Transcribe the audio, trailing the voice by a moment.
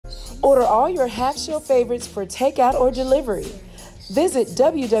Order all your half-shell favorites for takeout or delivery. Visit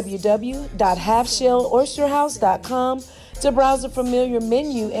www.halfshelloysterhouse.com to browse a familiar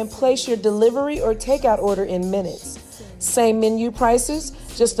menu and place your delivery or takeout order in minutes. Same menu prices,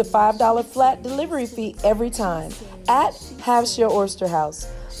 just a $5 flat delivery fee every time at Half Shell Oyster House,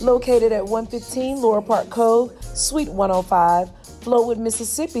 located at 115 Lower Park Cove, Suite 105, Flowood,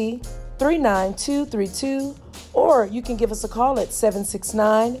 Mississippi, 39232, or you can give us a call at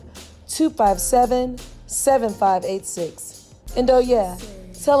 769-257-7586. And oh yeah,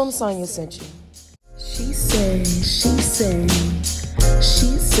 tell them Sonia sent you. She say sports.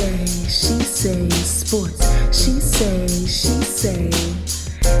 She say sports. She say sports.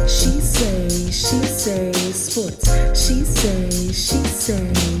 She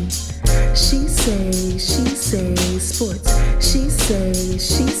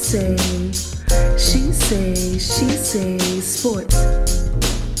say sports.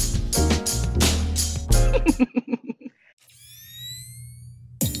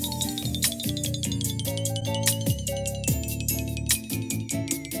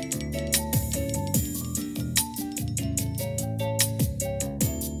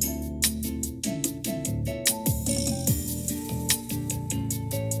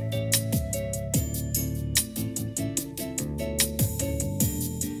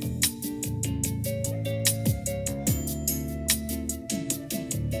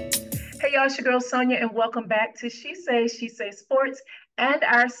 Hey y'all, it's your girl Sonia, and welcome back to She Say Sports and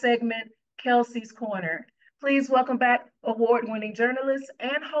our segment, Kelsey's Corner. Please welcome back award-winning journalist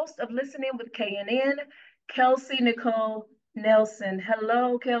and host of Listen In With KNN, Kelsey Nicole Nelson.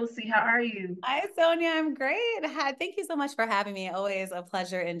 Hello, Kelsey. How are you? Hi, Sonia. I'm great. Thank you so much for having me. Always a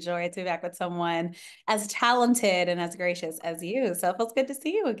pleasure and joy to be back with someone as talented and as gracious as you. So it feels good to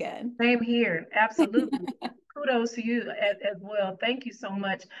see you again. Same here. Absolutely. Kudos to you as well. Thank you so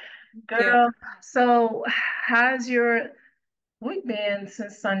much. Girl, so how's your week been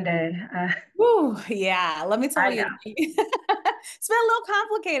since Sunday? Ooh, yeah, let me tell you, know. It's been a little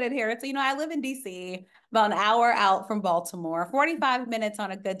complicated here. So, I live in DC, about an hour out from Baltimore, 45 minutes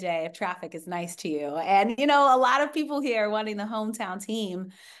on a good day if traffic is nice to you. And, a lot of people here wanting the hometown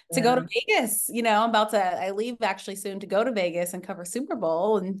team to go to Vegas. I leave actually soon to go to Vegas and cover Super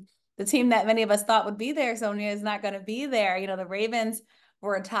Bowl. And the team that many of us thought would be there, Sonia, is not going to be there. The Ravens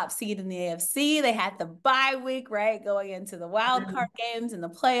were a top seed in the AFC. They had the bye week, right? Going into the wild card games and the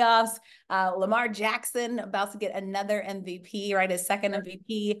playoffs. Lamar Jackson about to get another MVP, right? His second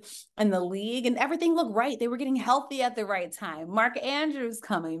MVP in the league, and everything looked right. They were getting healthy at the right time. Mark Andrews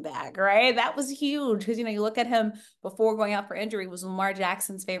coming back, right? That was huge because, you look at him before going out for injury, was Lamar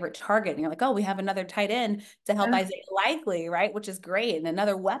Jackson's favorite target. And you're like, oh, we have another tight end to help Isaiah Likely, right? Which is great. And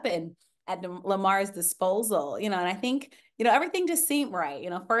another weapon at Lamar's disposal, and I think, everything just seemed right.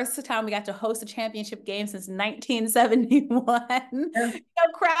 First time we got to host a championship game since 1971.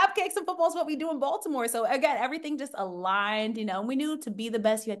 Crab cakes and football is what we do in Baltimore. So again, everything just aligned, and we knew to be the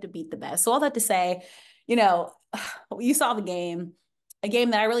best, you had to beat the best. So all that to say, you saw the game. A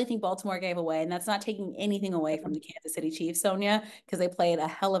game that I really think Baltimore gave away, and that's not taking anything away from the Kansas City Chiefs, Sonia, because they played a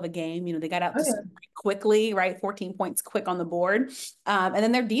hell of a game. They got out to quickly, right? 14 points quick on the board. And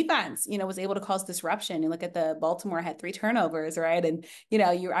then their defense, was able to cause disruption. You look at the Baltimore had 3 turnovers, right? And,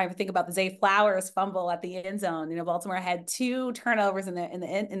 I think about the Zay Flowers fumble at the end zone. Baltimore had 2 turnovers in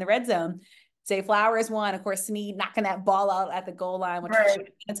the red zone. Zay Flowers won, of course, Snead knocking that ball out at the goal line, which was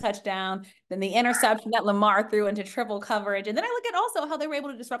a touchdown. Then the interception that Lamar threw into triple coverage. And then I look at also how they were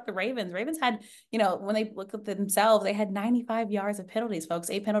able to disrupt the Ravens. Ravens had, when they look at themselves, they had 95 yards of penalties, folks.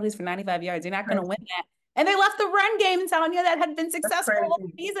 8 penalties for 95 yards. You're not going to win that. And they left the run game, Sonia, that had been successful all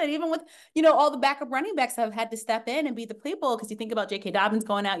season, even with, all the backup running backs have had to step in and be the people, because you think about J.K. Dobbins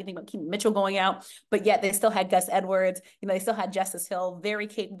going out, you think about Keaton Mitchell going out, but yet they still had Gus Edwards, they still had Justice Hill, very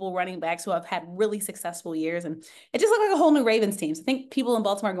capable running backs who have had really successful years. And it just looked like a whole new Ravens team. So I think people in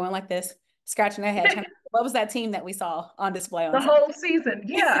Baltimore are going like this, scratching their head, what was that team that we saw on display on the whole season?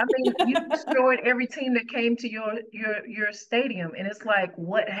 Yeah, I mean, you destroyed every team that came to your stadium, and it's like,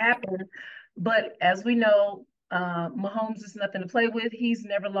 what happened? But as we know, Mahomes is nothing to play with. He's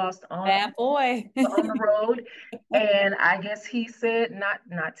never lost on the road, and I guess he said not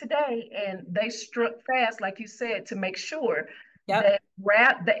today. And they struck fast, like you said, to make sure that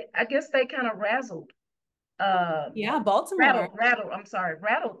I guess they kind of razzled. Baltimore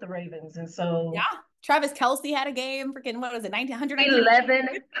rattled the Ravens, and so Travis Kelsey had a game. Freaking what was it? 119. 11.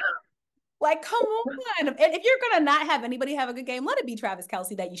 Like, come on. And if you're going to not have anybody have a good game, let it be Travis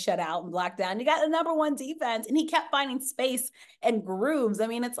Kelsey that you shut out and blocked down. You got the number one defense, and he kept finding space and grooves. I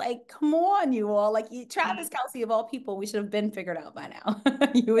mean, it's like, come on, you all. Like, Travis Kelsey, of all people, we should have been figured out by now,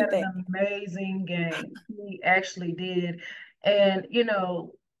 you would Had think. an amazing game. He actually did. And,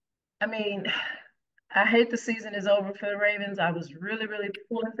 I mean, I hate the season is over for the Ravens. I was really, really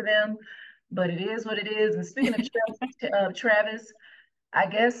pulling for them, but it is what it is. And speaking of Travis, I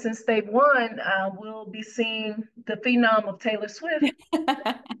guess since they've won, we'll be seeing the phenom of Taylor Swift.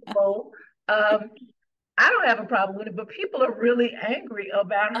 Bowl. I don't have a problem with it, but people are really angry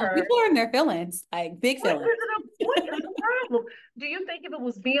about Oh, her. people are in their feelings, like big feelings. What is the problem? Do you think if it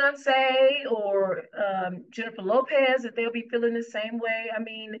was Beyonce or Jennifer Lopez, that they'll be feeling the same way? I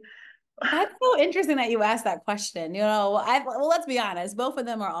mean, That's so interesting that you asked that question. Well, let's be honest. Both of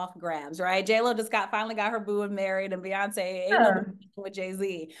them are off grabs, right? J-Lo just finally got her boo and married, and Beyonce ain't yeah, no with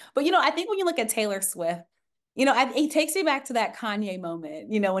Jay-Z. But I think when you look at Taylor Swift, it takes me back to that Kanye moment,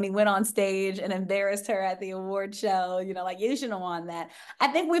 when he went on stage and embarrassed her at the award show, like you shouldn't have won that. I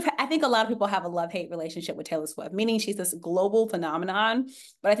think a lot of people have a love-hate relationship with Taylor Swift, meaning she's this global phenomenon.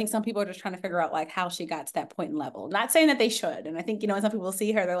 But I think some people are just trying to figure out like how she got to that point in level. Not saying that they should. And I think, when some people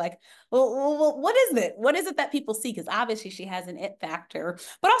see her, they're like, well, what is it? What is it that people see? Because obviously she has an it factor.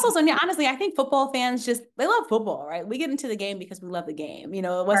 But also, Sonia, honestly, I think football fans they love football, right? We get into the game because we love the game. It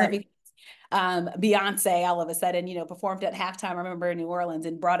wasn't right, because Beyonce all of a sudden, performed at halftime, I remember in New Orleans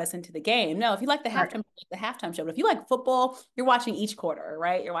and brought us into the game. No, if you like right, the halftime show, but if you like football, you're watching each quarter,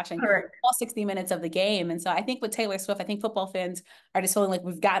 right? You're watching correct. all 60 minutes of the game. And so I think with Taylor Swift, I think football fans are just feeling like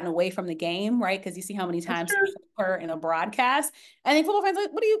we've gotten away from the game, right? Because you see how many That's times true. her in a broadcast. I think football fans are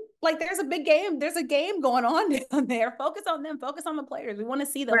like, what do you like? There's a big game. There's a game going on down there. Focus on them. Focus on the players. We want to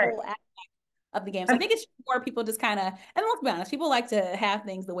see the Right. whole of the game. So I think it's more people just kind of, and let's be honest, people like to have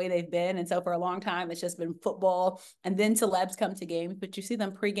things the way they've been. And so for a long time, it's just been football. And then celebs come to games, but you see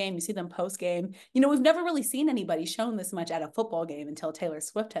them pregame, you see them postgame. We've never really seen anybody shown this much at a football game until Taylor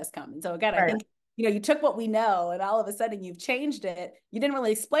Swift has come. And so again, I Right. think, you took what we know and all of a sudden you've changed it. You didn't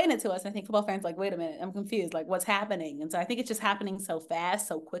really explain it to us. And I think football fans are like, wait a minute, I'm confused. Like what's happening? And so I think it's just happening so fast,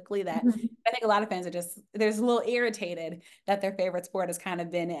 so quickly that I think a lot of fans are there's a little irritated that their favorite sport has kind of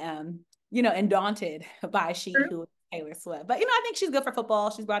been, and daunted by she who is Taylor Swift. But, I think she's good for football.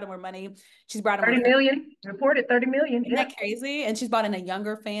 She's brought in more money. She's brought in 30 million, reported 30 million. Isn't Yeah. that crazy? And she's brought in a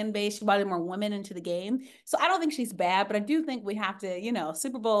younger fan base. She brought in more women into the game. So I don't think she's bad, but I do think we have to,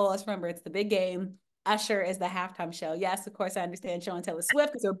 Super Bowl, let's remember it's the big game. Usher is the halftime show. Yes, of course, I understand showing Taylor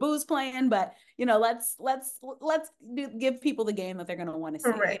Swift because her boo's playing, but let's give people the game that they're going to want to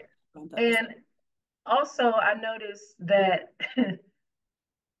see. Correct. And also, I noticed that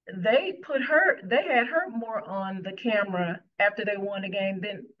they had her more on the camera after they won the game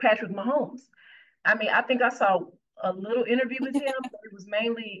than Patrick Mahomes. I mean, I think I saw a little interview with him, but it was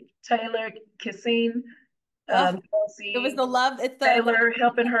mainly Taylor kissing It was Kelsey, the love. It's Taylor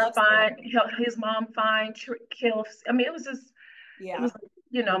helping her love story. help his mom find Kelsey. I mean, it was just, it was,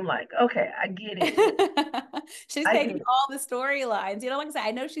 I'm like, okay, I get it. She's taking all the storylines. Like I said,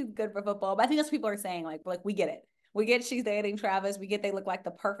 I know she's good for football, but I think that's what people are saying. Like we get it. We get she's dating Travis. We get they look like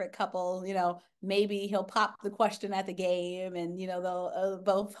the perfect couple. Maybe he'll pop the question at the game, and they'll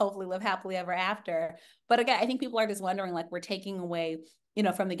both hopefully live happily ever after. But again, I think people are just wondering, like, we're taking away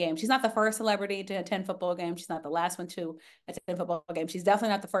from the game. She's not the first celebrity to attend football games. She's not the last one to attend football games. She's definitely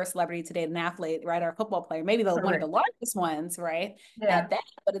not the first celebrity to date an athlete, right? Or a football player, maybe one of the largest ones, right? Yeah. At that.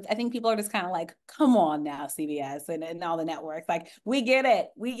 But I think people are just kind of like, come on now, CBS and all the networks. Like, we get it.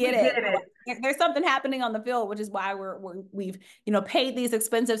 We get it. There's something happening on the field, which is why we've paid these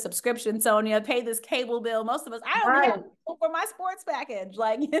expensive subscriptions, Sonia, paid this cable bill. Most of us, I don't have for my sports package.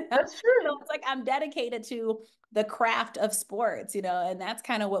 Like, that's true. It's like I'm dedicated to the craft of sports, and that's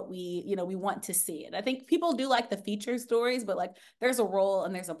kind of what we want to see. And I think people do like the feature stories, but like there's a role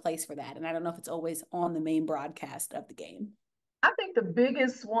and there's a place for that. And I don't know if it's always on the main broadcast of the game. I think the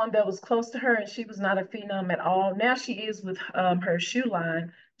biggest one that was close to her, and she was not a phenom at all. Now she is with her shoe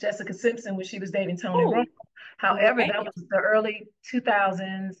line, Jessica Simpson, when she was dating Tony Romo. However, that was the early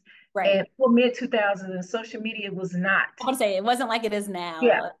 2000s, and mid 2000s, and social media was not. I want to say it wasn't like it is now.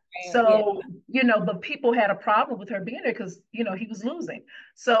 Yeah. So, but people had a problem with her being there because, he was losing.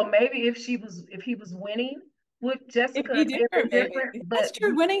 So maybe if he was winning with Jessica, it'd be different. But that's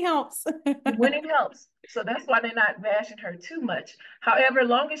true. Winning helps. Winning helps. So that's why they're not bashing her too much. However, as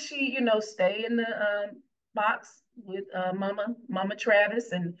long as she, stay in the box with Mama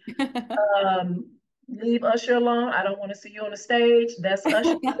Travis and, leave Usher alone. I don't want to see you on the stage. That's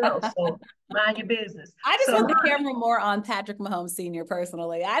Usher's show. So mind your business. I just So want the camera more on Patrick Mahomes Sr.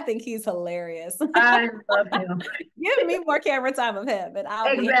 personally. I think he's hilarious. I love him. Give me more camera time of him, and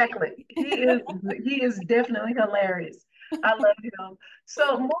I'll be Exactly. He is definitely hilarious. I love him.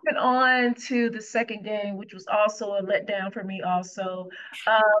 So moving on to the second game, which was also a letdown for me also.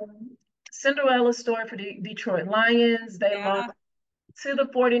 Cinderella story for the Detroit Lions. They lost yeah. to the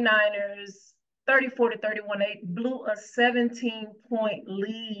 49ers 34 to 31. They blew a 17-point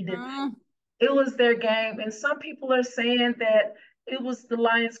lead. Mm, It was their game. And some people are saying that it was the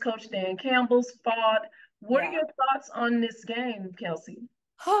Lions coach Dan Campbell's fault. What are yeah. your thoughts on this game, Kelsey?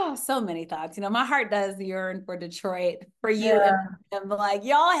 Oh, so many thoughts. You know, my heart does yearn for Detroit, for you and Yeah, them. Like,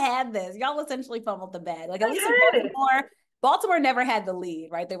 y'all had this. Y'all essentially fumbled the bag. Like, they at least in had it. Baltimore never had the lead,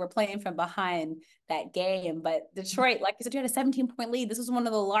 right? They were playing from behind that game. But Detroit, like you said, you had a 17-point lead. This was one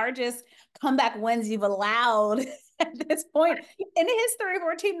of the largest comeback wins you've allowed at this point in history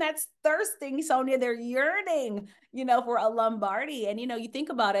for a team that's thirsting, Sonia. They're yearning, for a Lombardi. And, you think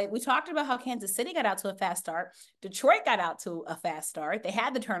about it. We talked about how Kansas City got out to a fast start. Detroit got out to a fast start. They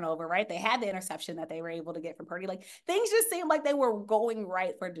had the turnover, right? They had the interception that they were able to get from Purdy. Like, things just seemed like they were going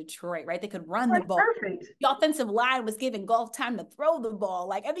right for Detroit, right? They could run the Like ball. perfect. The offensive line was giving Golf time to throw the ball.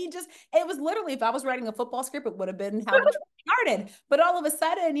 Like, I mean, just it was literally, if I was writing a football script, it would have been how Detroit started. But all of a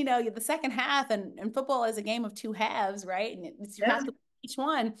sudden, the second half, and football is a game of two halves, right? And you Yeah. have to each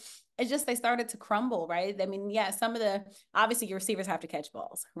one. It's just they started to crumble, right? I mean, yeah, some of the obviously your receivers have to catch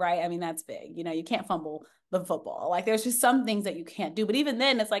balls, right? I mean, that's big. You can't fumble the football. Like, there's just some things that you can't do. But even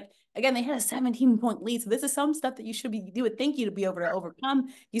then, it's like, again, they had a 17-point lead. So this is some stuff that you would think you'd be able to overcome.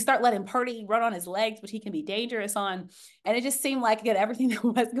 You start letting Purdy run on his legs, which he can be dangerous on. And it just seemed like, again, everything that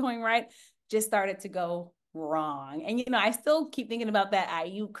was going right just started to go wrong. And, I still keep thinking about that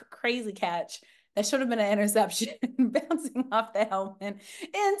Ayuk crazy catch that should have been an interception bouncing off the helmet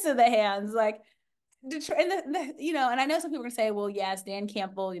into the hands. Like, Detroit, and I know some people are gonna say, well, yes, Dan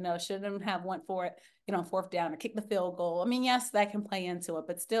Campbell, shouldn't have went for it, fourth down or kick the field goal. I mean, yes, that can play into it,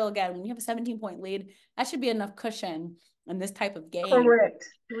 but still, again, when you have a 17-point lead, that should be enough cushion in this type of game. Correct.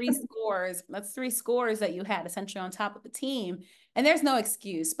 Three scores. That's three scores that you had essentially on top of the team. And there's no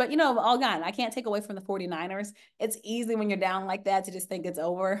excuse. But, all gone. I can't take away from the 49ers. It's easy when you're down like that to just think it's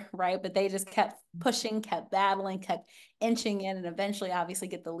over, right? But they just kept pushing, kept battling, kept inching in, and eventually obviously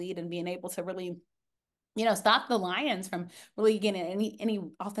get the lead and being able to really stop the Lions from really getting any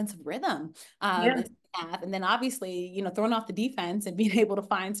offensive rhythm. Yeah. And then obviously, throwing off the defense and being able to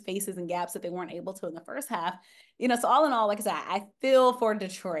find spaces and gaps that they weren't able to in the first half. So all in all, like I said, I feel for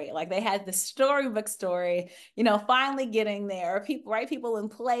Detroit. Like, they had the storybook story, finally getting there. People in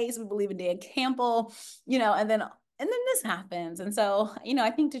place. We believe in Dan Campbell, and then this happens. And so,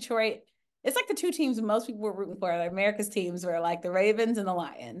 I think Detroit, it's like the two teams most people were rooting for. Like, America's teams were like the Ravens and the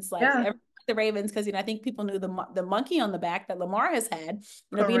Lions. Like, Yeah. the Ravens, because I think people knew the monkey on the back that Lamar has had,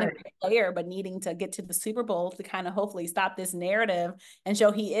 being a Correct. great player, but needing to get to the Super Bowl to kind of hopefully stop this narrative and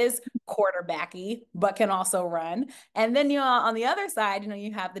show he is quarterbacky, but can also run. And then on the other side,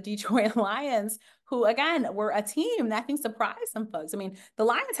 you have the Detroit Lions, who again were a team that I think surprised some folks. I mean, the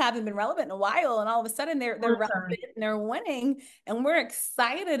Lions haven't been relevant in a while, and all of a sudden they're relevant and they're winning, and we're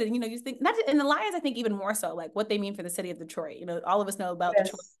excited. And you think not, and the Lions, I think even more so, like what they mean for the city of Detroit. All of us know about Yes.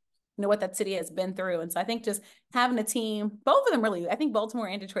 Detroit, what that city has been through. And so I think just having a team, both of them really, I think Baltimore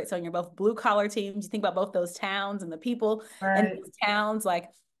and Detroit, so you're both blue collar teams. You think about both those towns and the people in those towns, like,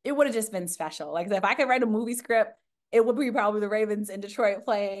 it would have just been special. Like, if I could write a movie script, it would be probably the Ravens in Detroit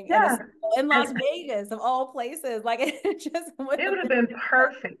playing in Las Vegas of all places. Like, it just would have been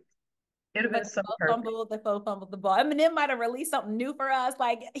perfect. It would have been so perfect. They fumbled the ball. Eminem might have released something new for us.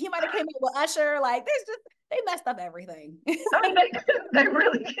 Like, he might have came in with Usher. Like, they messed up everything. I mean, they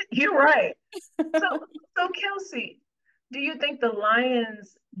really, you're right. So Kelsey, do you think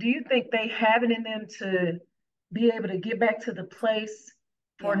they have it in them to be able to get back to the place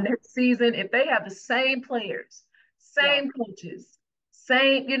for next season if they have the same players, same coaches,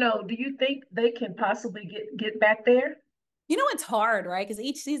 same, do you think they can possibly get back there? It's hard, right? Because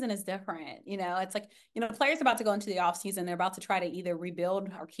each season is different. It's like, players are about to go into the off season. They're about to try to either rebuild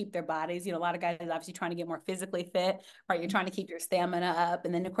or keep their bodies. A lot of guys are obviously trying to get more physically fit, right? You're trying to keep your stamina up.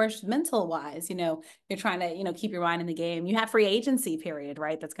 And then, of course, mental wise, you're trying to, keep your mind in the game. You have free agency period,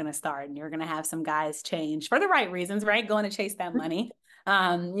 right? That's going to start, and you're going to have some guys change for the right reasons, right? Going to chase that money.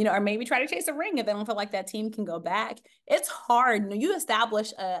 Or maybe try to chase a ring if they don't feel like that team can go back. It's hard. You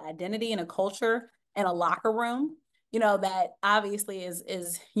establish an identity and a culture in a locker room. that obviously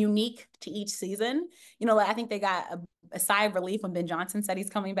is unique to each season. I think they got a sigh of relief when Ben Johnson said he's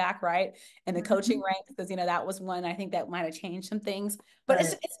coming back, right? And the coaching ranks, because, that was one, I think that might have changed some things. But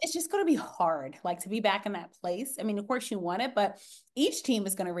Right. it's just going to be hard, like, to be back in that place. I mean, of course you want it, but each team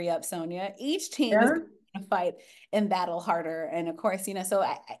is going to re-up, Sonia. Each team is going to fight and battle harder. And of course, so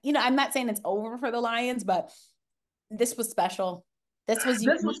I'm not saying it's over for the Lions, but this was special. This was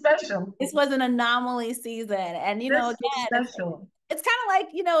special. This was an anomaly season. And, This was again, special. it's kind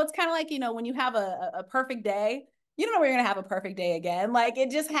of like, when you have a perfect day, you don't know where you're going to have a perfect day again. Like,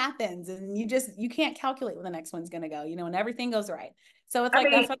 it just happens, and you can't calculate where the next one's going to go, and everything goes right. So it's like,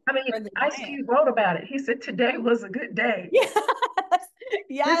 that's what Ice Cube wrote about it. He said today was a good day. Yes.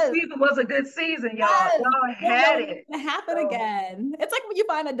 Yes. This season was a good season, y'all. Yes. Y'all had it. It's gonna happen again. It's like when you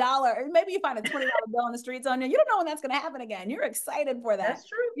find $1, maybe you find a $20 bill on the streets on you. You don't know when that's gonna happen again. You're excited for that. That's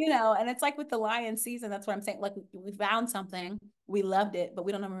true. And it's like with the Lions season, that's what I'm saying. Like, we found something, we loved it, but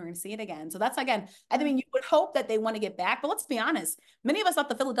we don't know when we're gonna see it again. So that's, again, I mean, you would hope that they want to get back, but let's be honest. Many of us thought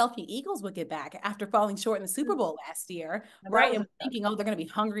the Philadelphia Eagles would get back after falling short in the Super Bowl last year, right? And thinking, oh, they're gonna be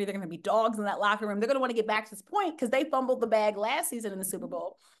hungry, they're gonna be dogs in that locker room. They're gonna want to get back to this point because they fumbled the bag last season in the Super Bowl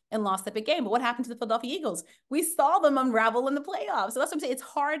and lost that big game. But what happened to the Philadelphia Eagles? We saw them unravel in the playoffs. So that's what I'm saying. It's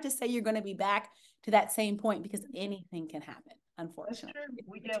hard to say you're going to be back to that same point because anything can happen, unfortunately.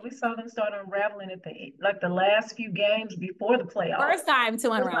 That's true. We saw them start unraveling at the last few games before the playoffs. First time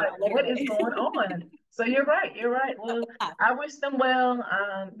to unravel. Like, what is going on? So you're right. Well, I wish them well.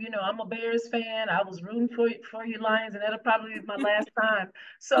 I'm a Bears fan. I was rooting for you, Lions, and that'll probably be my last time.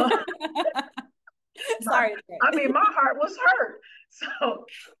 So sorry. My heart was hurt. So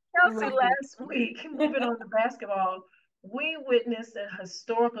Kelsey, last week, moving on to basketball, we witnessed a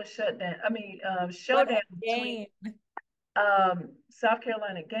historical showdown between South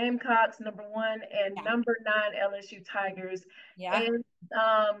Carolina Gamecocks, #1, and #9 LSU Tigers. Yeah. And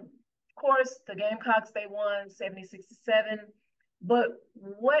of course, the Gamecocks, they won 76-7. But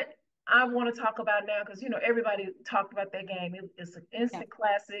what I want to talk about now, because everybody talked about that game. It's an instant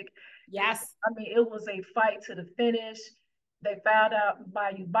classic. Yes. It was a fight to the finish. They fouled out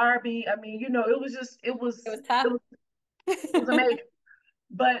Bayou Barbie. It was tough. It was amazing.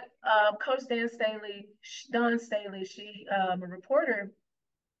 But Coach Dawn Staley, she a reporter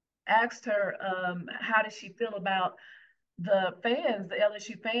asked her how did she feel about the fans, the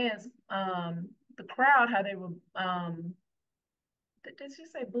LSU fans, the crowd, how they were did she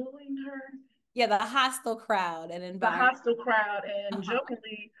say bullying her? Yeah, the hostile crowd and environment. The hostile crowd, and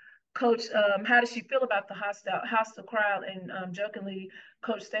jokingly, Coach, how does she feel about the hostile crowd? And jokingly,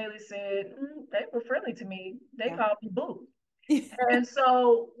 Coach Staley said, they were friendly to me. They called me boo. And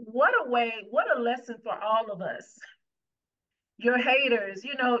so what a lesson for all of us. Your haters,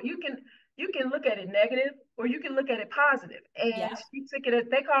 you can look at it negative or you can look at it positive. And she took it as,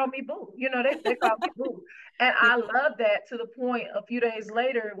 they called me boo. They called me boo. And I love that, to the point a few days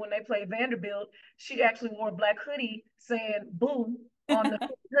later when they played Vanderbilt, she actually wore a black hoodie saying boo on the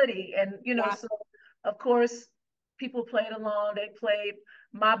hoodie. And, so of course, people played along. They played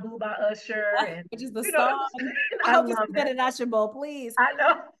My Boo by Usher. And, which is the song. I hope you get an Usher Bowl, please. I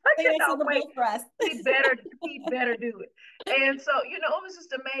know. I cannot wait for us. He better do it. And so, it was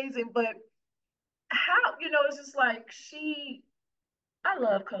just amazing. But how, it's just like I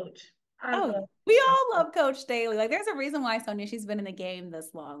love Coach. We all love Coach Staley. Like, there's a reason why, Sonia, she's been in the game this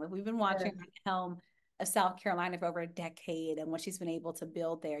long. Like, we've been watching her helm of South Carolina for over a decade, and what she's been able to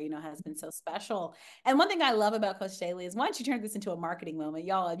build there, has been so special. And one thing I love about Coach Staley is, once she turned this into a marketing moment,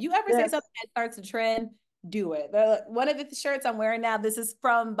 y'all, if you ever say something that starts a trend, do it. One of the shirts I'm wearing now, this is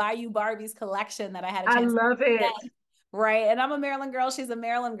from Bayou Barbie's collection that I had a chance to love it. Right. And I'm a Maryland girl. She's a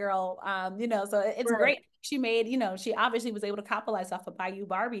Maryland girl. So it's great. She made, she obviously was able to capitalize off of Bayou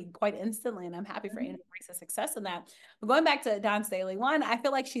Barbie quite instantly. And I'm happy for her to embrace the success in that. But going back to Dawn Staley, one, I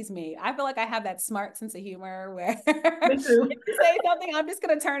feel like she's me. I feel like I have that smart sense of humor where if you say something, I'm just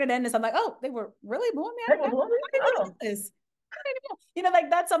going to turn it into something like, oh, they were really booing me. Like,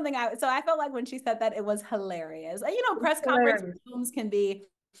 that's something so I felt like when she said that, it was hilarious. Press conference rooms can be,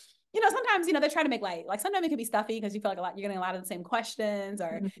 sometimes, they're trying to make light. Like, sometimes it can be stuffy because you feel like you're getting a lot of the same questions,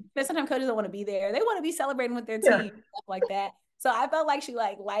 or sometimes coaches don't want to be there. They want to be celebrating with their team, stuff like that. So I felt like she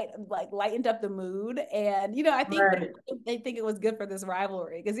lightened up the mood. And, I think they think it was good for this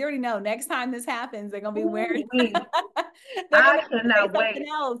rivalry, because you already know next time this happens, they're going to be wearing. I cannot wait.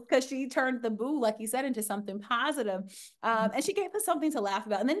 Because she turned the boo, like you said, into something positive. And she gave us something to laugh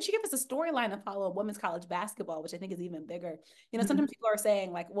about. And then she gave us a storyline to follow women's college basketball, which I think is even bigger. Sometimes people are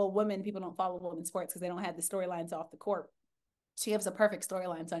saying, like, well, people don't follow women's sports because they don't have the storylines off the court. She gives a perfect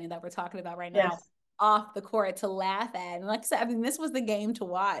storyline, Sonia, that we're talking about right now. off the court to laugh at. And like I said, I mean, this was the game to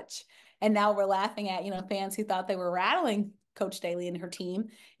watch. And now we're laughing at, fans who thought they were rattling Coach Staley and her team.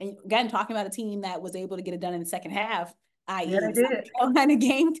 And again, talking about a team that was able to get it done in the second half, Yeah, i.e. they did. Carolina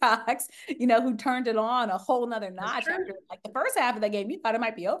Gamecocks, who turned it on a whole nother That's notch true. after like the first half of that game. You thought it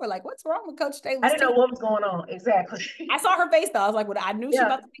might be over. Like, what's wrong with Coach I Staley's didn't team? know what was going on. Exactly. I saw her face though. I was like, well, I knew she Yeah.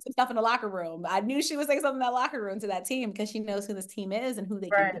 about to say some stuff in the locker room. I knew she would say something in that locker room to that team because she knows who this team is and who they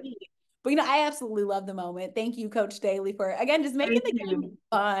can Right. be. But I absolutely love the moment. Thank you, Coach Staley, for again just making the game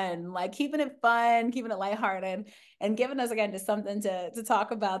fun, like keeping it fun, keeping it lighthearted, and giving us again just something to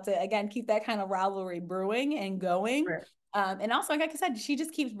talk about to again keep that kind of rivalry brewing and going. Right. And also, like I said, she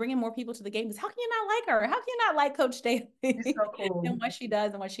just keeps bringing more people to the game. Because how can you not like her? How can you not like Coach Staley She's so cool. and what she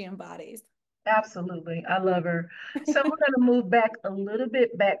does and what she embodies? Absolutely. I love her. So we're going to move back a little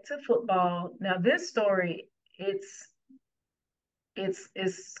bit back to football. Now, this story, it's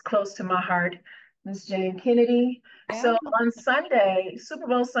close to my heart. Miss Jane Kennedy. Yeah. So on Sunday, Super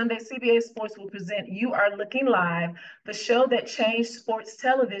Bowl Sunday, CBS Sports will present You Are Looking Live, the show that changed sports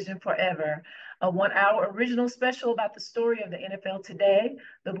television forever. A 1 hour original special about the story of the NFL today,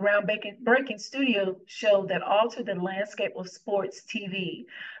 the groundbreaking studio show that altered the landscape of sports TV.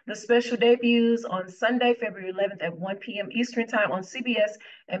 The special debuts on Sunday, February 11th at 1 p.m. Eastern Time on CBS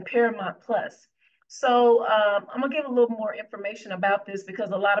and Paramount Plus. So I'm gonna give a little more information about this because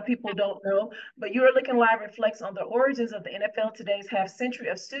a lot of people don't know, but You Are Looking Live reflects on the origins of the NFL today's half century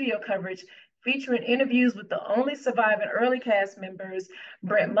of studio coverage, featuring interviews with the only surviving early cast members,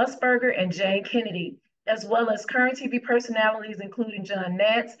 Brent Musburger and Jane Kennedy, as well as current TV personalities including John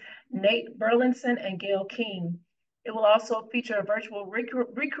Nance, Nate Burleson, and Gayle King. It will also feature a virtual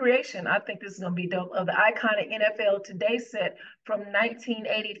recreation, I think this is going to be dope, of the iconic NFL Today set from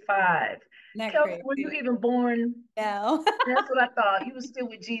 1985. Kelsey, were you even born? No. That's what I thought. You were still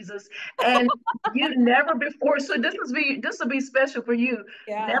with Jesus, and you never before. So this will be special for you.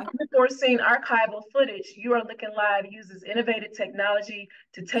 Yeah. Never before seen archival footage. You Are Looking Live uses innovative technology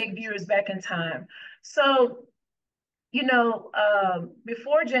to take viewers back in time. So,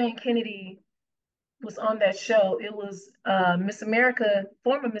 before Jane Kennedy was on that show, it was Miss America,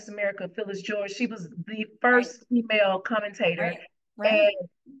 former Miss America, Phyllis George. She was the first female commentator, and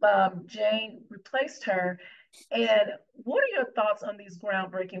Jane replaced her. And what are your thoughts on these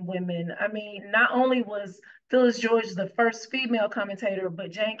groundbreaking women? I mean, not only was Phyllis George the first female commentator, but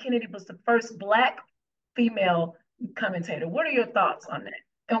Jane Kennedy was the first Black female commentator. What are your thoughts on that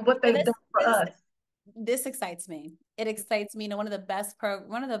and what they've done for us? This excites me. It excites me. One of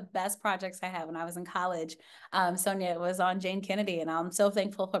the best projects I had when I was in college, Sonia, was on Jane Kennedy, and I'm so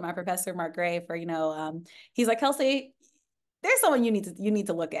thankful for my professor Mark Gray for he's like, Kelsey, there's someone you need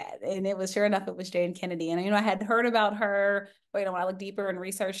to look at, and it was sure enough it was Jane Kennedy, and I had heard about her, but when I looked deeper and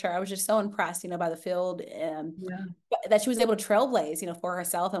researched her, I was just so impressed, by the field, that she was able to trailblaze, for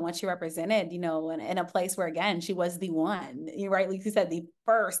herself and what she represented, in a place where again she was the one, right, like you said, the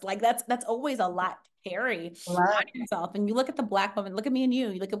first, like that's always a lot to carry on yourself. And you look at the Black woman, look at me and you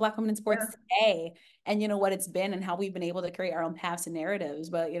look at Black women in sports today, and what it's been and how we've been able to create our own paths and narratives.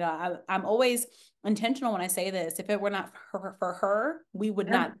 But I'm always intentional when I say this. If it were not for her, we would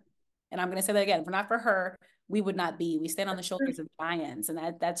not. And I'm going to say that again. If we're not for her, we would not be. We stand on the shoulders of giants, and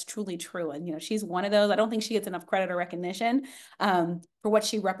that's truly true. And she's one of those. I don't think she gets enough credit or recognition for what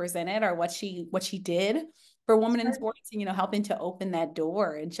she represented or what she did for women in sports, and helping to open that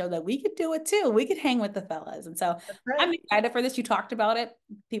door and show that we could do it too. We could hang with the fellas. And so I'm excited for this. You talked about it.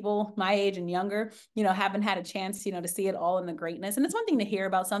 People my age and younger, haven't had a chance, to see it all in the greatness. And it's one thing to hear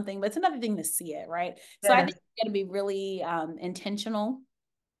about something, but it's another thing to see it, right? So I think it's going to be really intentional,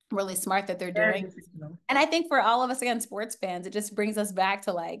 really smart that they're doing. And I think for all of us, again, sports fans, it just brings us back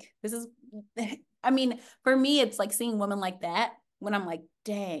to like, this is, I mean, for me, it's like seeing women like that when I'm like,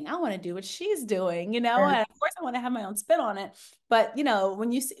 dang, I want to do what she's doing, and of course I want to have my own spin on it. But,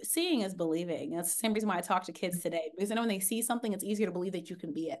 when seeing is believing. That's the same reason why I talk to kids today, because when they see something, it's easier to believe that you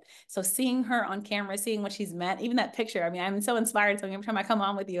can be it. So seeing her on camera, seeing what she's meant, even that picture, I mean, I'm so inspired. So every time I come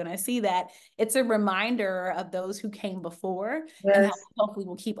on with you and I see that, it's a reminder of those who came before, and how hopefully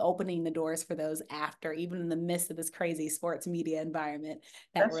we'll keep opening the doors for those after, even in the midst of this crazy sports media environment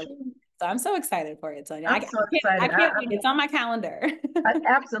that we're in. So I'm so excited for it, Sonia. I'm so excited. I can't wait. It's on my calendar.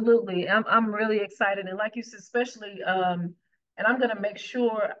 Absolutely. I'm really excited. And like you said, especially, and I'm going to make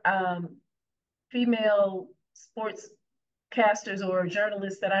sure female sports casters or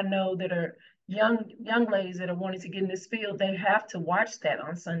journalists that I know that are young ladies that are wanting to get in this field, they have to watch that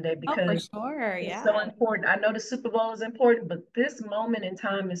on Sunday because it's so important. I know the Super Bowl is important, but this moment in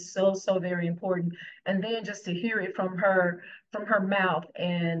time is so very important. And then just to hear it from her mouth,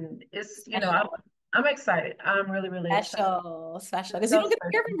 and it's I'm excited. I'm really, really excited. Special, because you So don't get to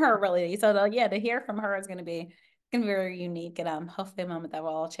hear special. from her really. So yeah, to hear from her is gonna be very unique, and hopefully a moment that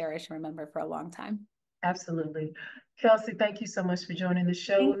we'll all cherish and remember for a long time. Absolutely. Kelsey, thank you so much for joining the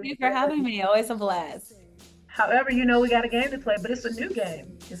show. Thank you for having me. Always a blast. However, we got a game to play, but it's a new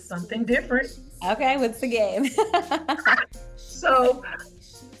game. It's something different. Okay, what's the game? So,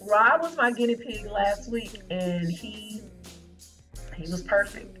 Rob was my guinea pig last week, and he was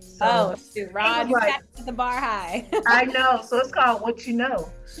perfect. So shoot, Rod, you like, at the bar high. I know. So it's called What You Know.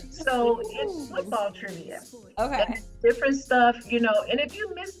 So it's football trivia. Okay. And different stuff, and if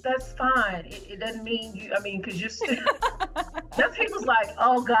you missed, that's fine. It doesn't mean because you're still, he was like,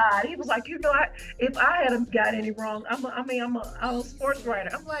 oh God. He was like, if I hadn't got any wrong, I'm a sports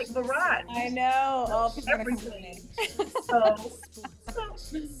writer. I'm like, but Rod. I know. All people everything. So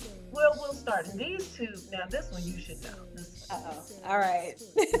we'll start. And these two, now this one you should know. All right.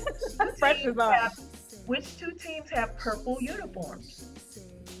 Which two teams have purple uniforms?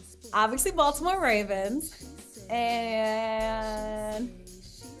 Obviously, Baltimore Ravens and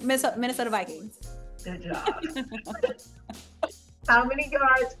Minnesota Vikings. Good job. How many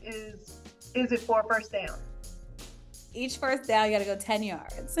yards is it for a first down? Each first down, you got to go 10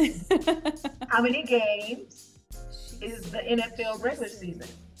 yards. How many games is the NFL regular season?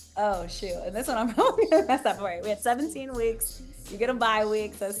 Oh, shoot. And this one I'm probably going to mess up. Right. We had 17 weeks. You get a bye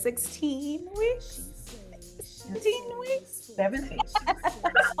week, so 16 weeks? 17 weeks? 17.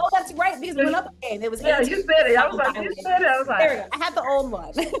 Oh, that's right, because we went up a game. It was 18. Yeah, you said it. I was like, you said it. I was like, there we go. I had the old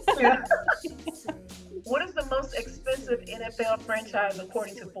one. Yeah. What is the most expensive NFL franchise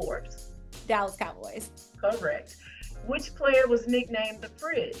according to Forbes? Dallas Cowboys. Correct. Which player was nicknamed the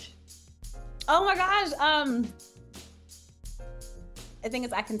Fridge? Oh my gosh. I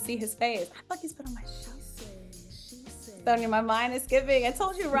think I can see his face. I feel like he's been on my show. Sonia, my mind is skipping. I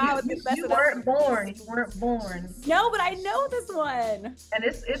told you Rob was the best. You weren't born. You weren't born. No, but I know this one. And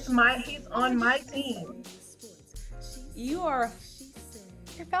he's on my team. You're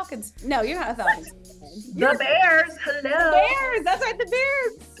Falcons. No, you're not a Falcons. The Bears. Hello. The Bears. That's right, the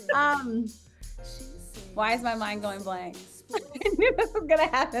Bears. Why is my mind going blank? I knew this was gonna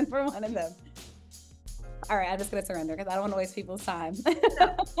happen for one of them. All right, I'm just gonna surrender because I don't want to waste people's time.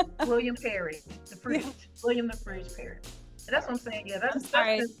 No. William Perry, the Fridge. Yeah. William the Fridge Perry. And that's what I'm saying. Yeah, that's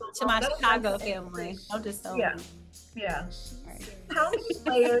sorry to my Chicago family. Don't just tell me. Yeah. All right.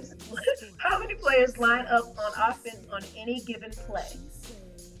 How many players line up on offense on any given play?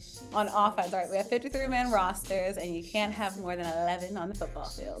 On offense, all right, we have 53-man rosters, and you can't have more than 11 on the football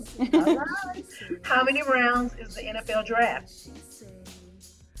field. All right. How many rounds is the NFL draft?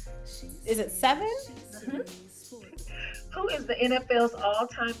 Is it 7? Mm-hmm. Who is the NFL's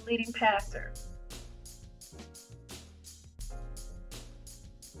all-time leading passer?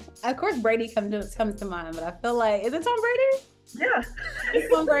 Of course, Brady comes to mind, but I feel like, is it Tom Brady? Yeah.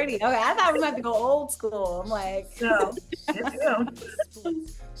 It's Tom Brady. Okay, I thought we might have to go old school. I'm like, no, it's him.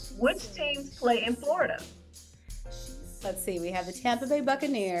 Which teams play in Florida? Let's see. We have the Tampa Bay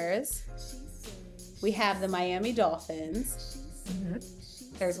Buccaneers. We have the Miami Dolphins. Mm-hmm.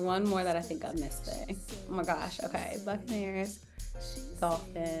 There's one more that I think I'm missing. Oh my gosh. Okay. Buccaneers,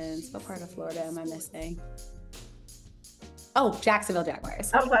 Dolphins. What part of Florida am I missing? Oh, Jacksonville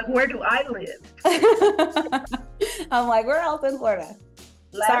Jaguars. I was like, where do I live? I'm like, where else in Florida?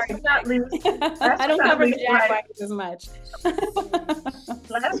 Last but not least, I don't cover the Jaguars as much.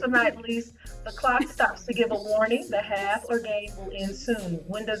 Last but not least, the clock stops to give a warning. The half or game will end soon.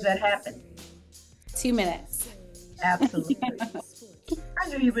 When does that happen? 2 minutes. Absolutely. I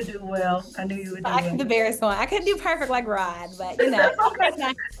knew you would do well. I knew you would do well. I could embarrass one. I couldn't do perfect like Rod, but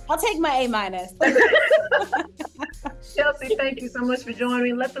I'll take my A-. Kelsey, thank you so much for joining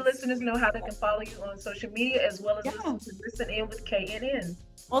me. Let the listeners know how they can follow you on social media as well as listen in with KNN.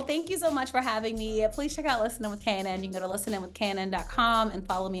 Well, thank you so much for having me. Please check out Listen In With KNN. You can go to listeninwithknn.com and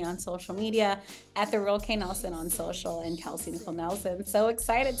follow me on social media at The Real K Nelson on social and Kelsey Nicole Nelson. So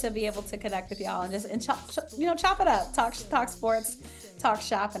excited to be able to connect with y'all and chop it up, talk sports, talk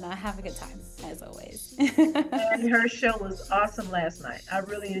shop, and have a good time as always. And her show was awesome last night. I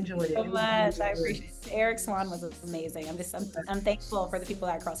really enjoyed it. So much. I appreciate it. Eric Swan was amazing. I'm thankful for the people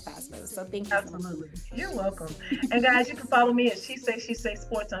that I crossed paths with. So thank you. Absolutely. You're welcome. And guys, you can follow me at She Say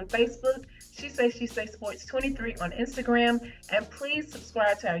Sports on Facebook, She Say Sports 23 on Instagram, and please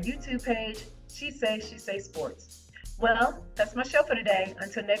subscribe to our YouTube page, She Say Sports. Well, that's my show for today.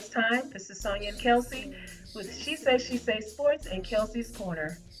 Until next time, this is Sonia and Kelsey with She Say Sports and Kelsey's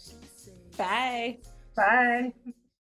Corner. Bye. Bye.